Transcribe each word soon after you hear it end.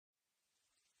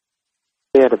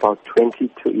At about 20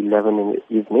 to 11 in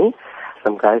the evening,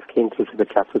 some guys came through to the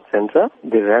Chatsworth Centre.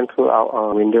 They ran through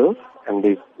our windows and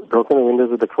they've broken the windows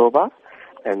with a crowbar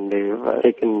and they've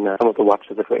taken some of the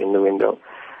watches that were in the window.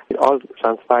 It all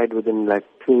transpired within like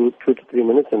 2 to 3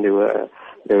 minutes and they were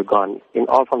gone. In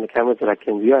all, from the cameras that I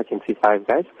can view, I can see 5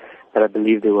 guys, but I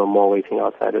believe there were more waiting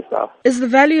outside as well. Is the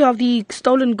value of the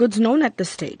stolen goods known at this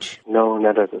stage? No,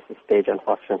 not at this stage,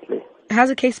 unfortunately. Has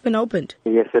a case been opened?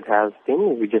 Yes, it has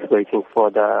been. We're just waiting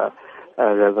for the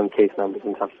relevant case numbers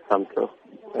and stuff to come through.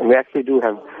 And we actually do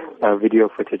have video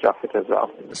footage of it as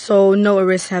well. So no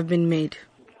arrests have been made?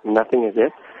 Nothing is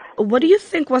yet. What do you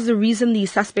think was the reason the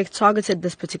suspect targeted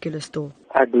this particular store?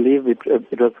 I believe it was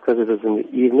because it was in the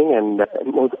evening and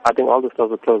I think all the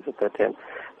stores were closed at that time.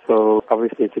 So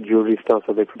obviously it's a jewellery store,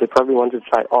 so they probably wanted to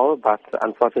try all, but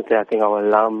unfortunately I think our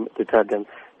alarm deterred them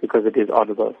because it is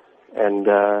audible. And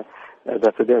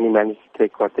that's why they only managed to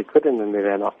take what they could and then they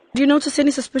ran off. Do you notice any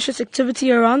suspicious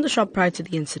activity around the shop prior to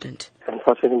the incident?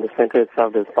 Unfortunately, in the centre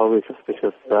itself, there's always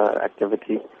suspicious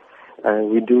activity.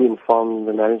 We do inform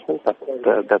the management, but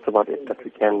that's about it that we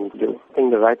can do. I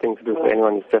think the right thing to do for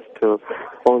anyone is just to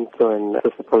phone through and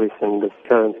assist the police and the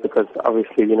deterrence, because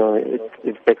obviously, it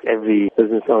affects every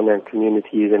business owner and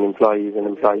communities and employees and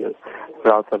employers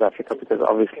throughout South Africa, because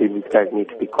obviously these guys need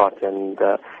to be caught and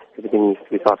everything needs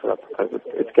to be sorted out because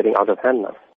it's getting out of hand now.